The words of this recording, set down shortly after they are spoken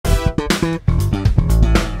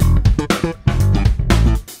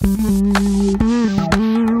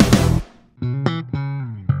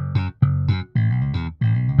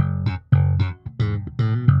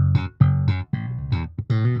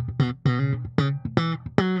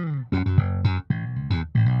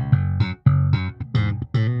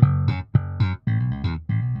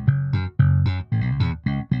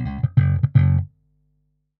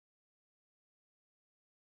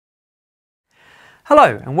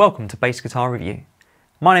Hello and welcome to Bass Guitar Review.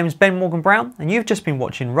 My name is Ben Morgan Brown and you've just been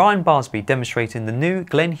watching Ryan Barsby demonstrating the new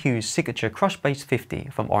Glen Hughes signature Crush Bass 50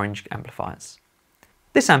 from Orange Amplifiers.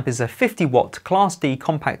 This amp is a 50 watt Class D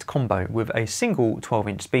compact combo with a single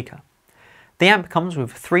 12-inch speaker. The amp comes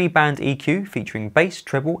with 3-band EQ featuring bass,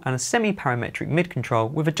 treble and a semi-parametric mid control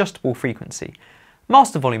with adjustable frequency,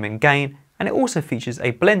 master volume and gain, and it also features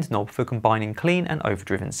a blend knob for combining clean and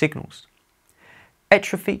overdriven signals.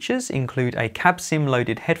 Extra features include a cab sim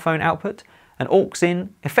loaded headphone output, an aux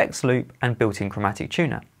in, effects loop and built-in chromatic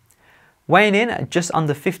tuner. Weighing in at just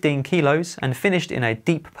under 15 kilos and finished in a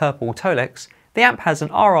deep purple Tolex, the amp has an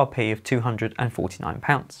RRP of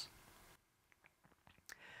 £249.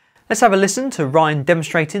 Let's have a listen to Ryan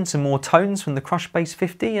demonstrating some more tones from the Crush Bass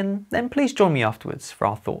 50 and then please join me afterwards for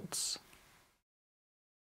our thoughts.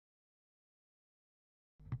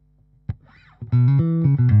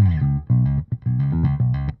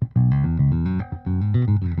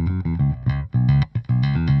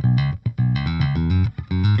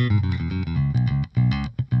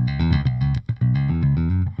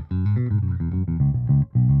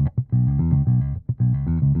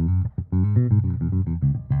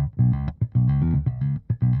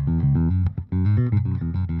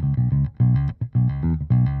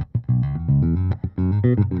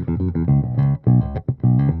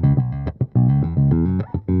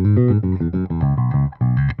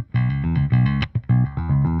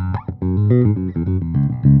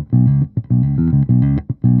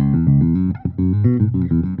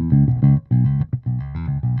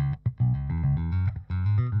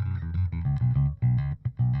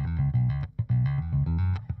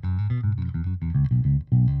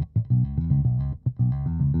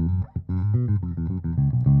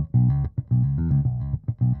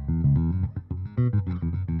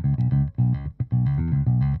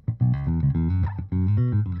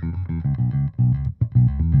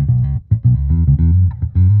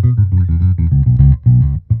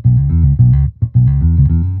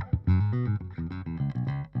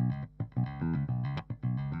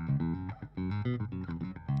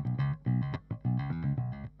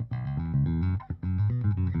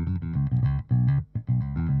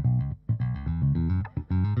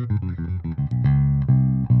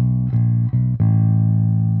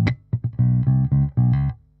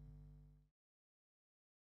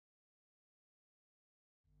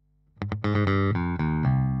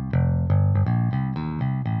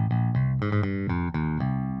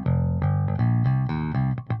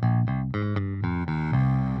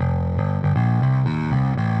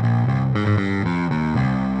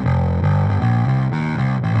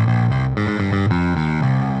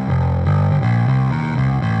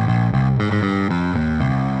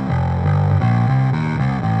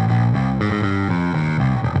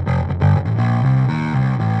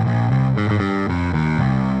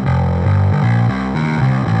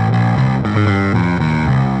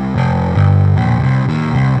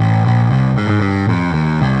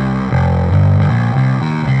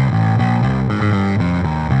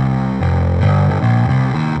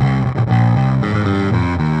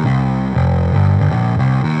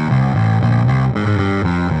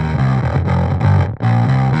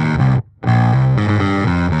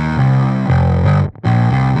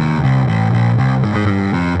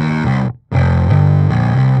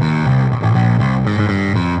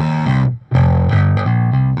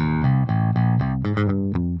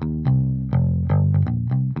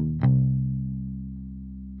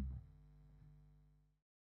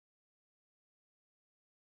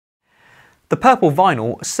 The purple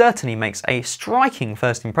vinyl certainly makes a striking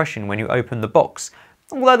first impression when you open the box,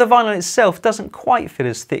 although the vinyl itself doesn't quite feel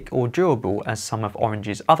as thick or durable as some of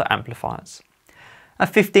Orange's other amplifiers.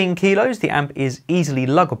 At 15 kilos, the amp is easily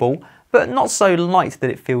luggable, but not so light that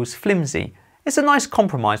it feels flimsy. It's a nice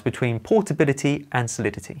compromise between portability and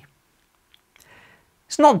solidity.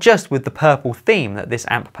 It's not just with the purple theme that this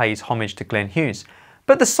amp pays homage to Glen Hughes,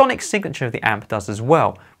 but the sonic signature of the amp does as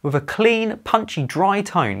well, with a clean, punchy, dry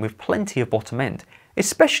tone with plenty of bottom end,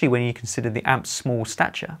 especially when you consider the amp's small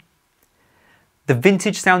stature. The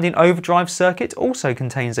vintage sounding overdrive circuit also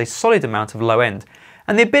contains a solid amount of low end,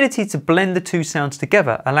 and the ability to blend the two sounds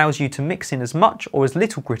together allows you to mix in as much or as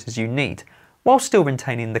little grit as you need, while still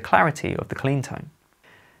retaining the clarity of the clean tone.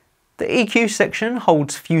 The EQ section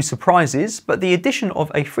holds few surprises, but the addition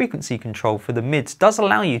of a frequency control for the mids does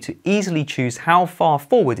allow you to easily choose how far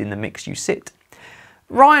forward in the mix you sit.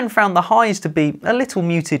 Ryan found the highs to be a little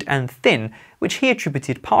muted and thin, which he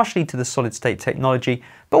attributed partially to the solid state technology,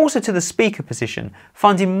 but also to the speaker position,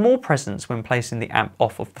 finding more presence when placing the amp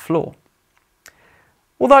off of the floor.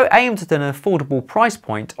 Although aimed at an affordable price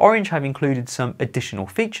point, Orange have included some additional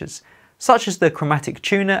features, such as the chromatic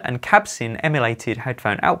tuner and cab-sin emulated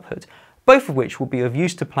headphone output, both of which will be of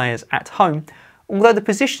use to players at home, although the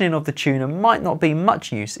positioning of the tuner might not be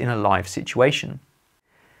much use in a live situation.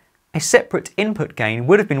 A separate input gain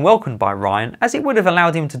would have been welcomed by Ryan, as it would have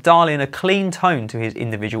allowed him to dial in a clean tone to his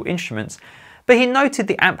individual instruments, but he noted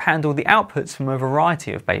the amp handled the outputs from a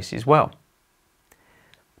variety of basses well.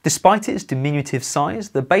 Despite its diminutive size,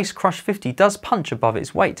 the Bass Crush 50 does punch above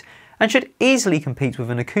its weight, and should easily compete with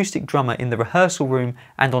an acoustic drummer in the rehearsal room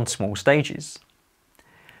and on small stages.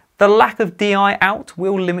 The lack of DI out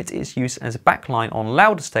will limit its use as a backline on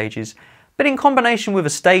louder stages, but in combination with a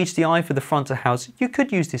stage DI for the front of house, you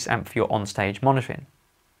could use this amp for your on-stage monitoring.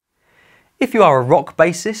 If you are a rock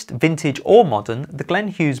bassist, vintage or modern, the Glen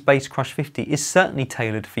Hughes Bass Crush 50 is certainly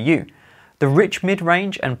tailored for you. The rich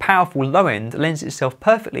mid-range and powerful low-end lends itself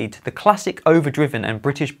perfectly to the classic overdriven and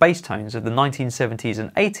British bass tones of the 1970s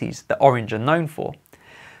and 80s that Orange are known for.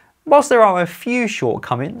 Whilst there are a few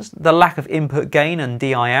shortcomings, the lack of input gain and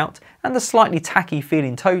DI out, and the slightly tacky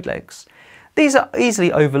feeling toe legs, these are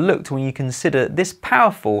easily overlooked when you consider this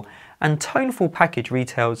powerful and toneful package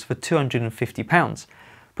retails for £250,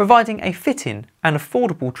 providing a fitting and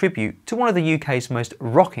affordable tribute to one of the UK's most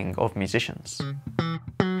rocking of musicians.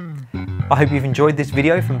 I hope you've enjoyed this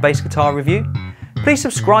video from Bass Guitar Review. Please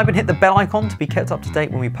subscribe and hit the bell icon to be kept up to date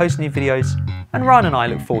when we post new videos, and Ryan and I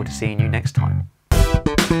look forward to seeing you next time.